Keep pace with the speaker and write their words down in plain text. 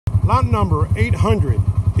Lot number 800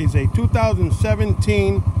 is a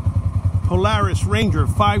 2017 Polaris Ranger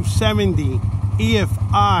 570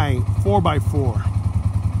 EFI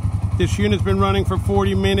 4x4. This unit's been running for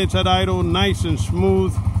 40 minutes at idle, nice and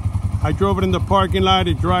smooth. I drove it in the parking lot.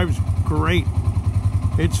 It drives great.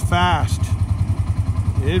 It's fast.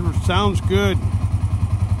 It sounds good.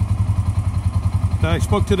 I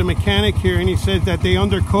spoke to the mechanic here and he said that they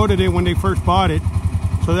undercoated it when they first bought it.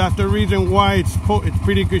 So that's the reason why it's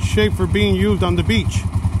pretty good shape for being used on the beach.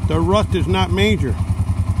 The rust is not major.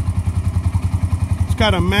 It's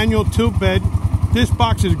got a manual tilt bed. This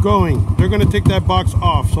box is going. They're going to take that box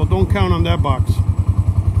off, so don't count on that box.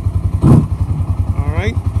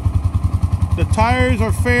 Alright. The tires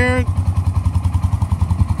are fair.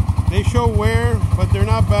 They show wear, but they're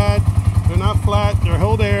not bad. They're not flat. They're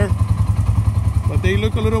held air, but they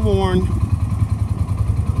look a little worn.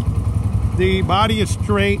 The body is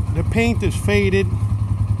straight. The paint is faded.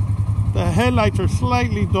 The headlights are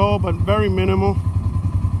slightly dull, but very minimal.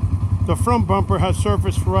 The front bumper has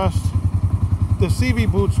surface rust. The CV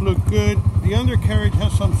boots look good. The undercarriage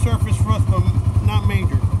has some surface rust, but not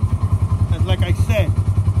major. And like I said,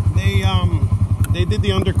 they did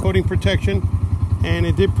the undercoating protection, and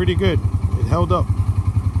it did pretty good. It held up.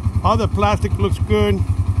 All the plastic looks good.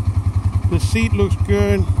 The seat looks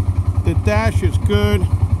good. The dash is good.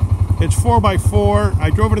 It's 4x4. I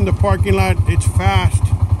drove it in the parking lot. It's fast.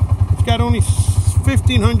 It's got only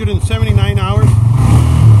 1,579 hours.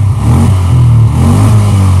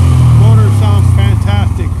 Motor sounds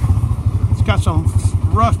fantastic. It's got some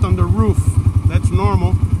rust on the roof. That's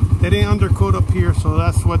normal. They didn't undercoat up here, so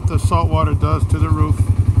that's what the salt water does to the roof.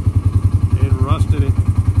 It rusted it.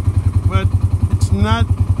 But it's not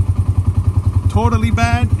totally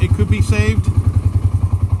bad. It could be saved,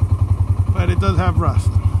 but it does have rust.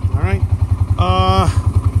 All right.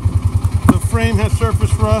 The frame has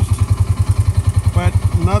surface rust, but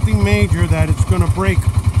nothing major that it's going to break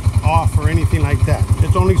off or anything like that.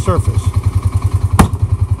 It's only surface.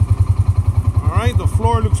 All right. The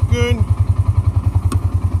floor looks good.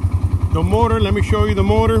 The motor, let me show you the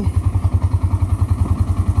motor.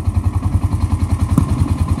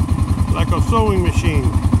 Like a sewing machine.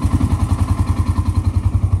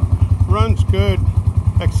 Runs good.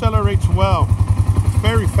 Accelerates well. It's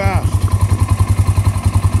very fast.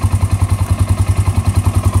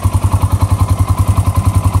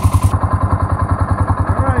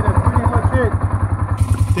 Alright, that's pretty much it.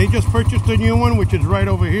 They just purchased a new one, which is right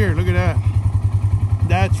over here. Look at that.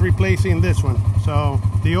 That's replacing this one. So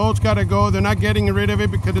the old's got to go. They're not getting rid of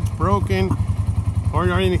it because it's broken or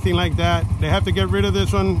anything like that. They have to get rid of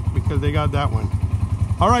this one because they got that one.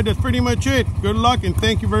 All right, that's pretty much it. Good luck and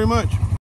thank you very much.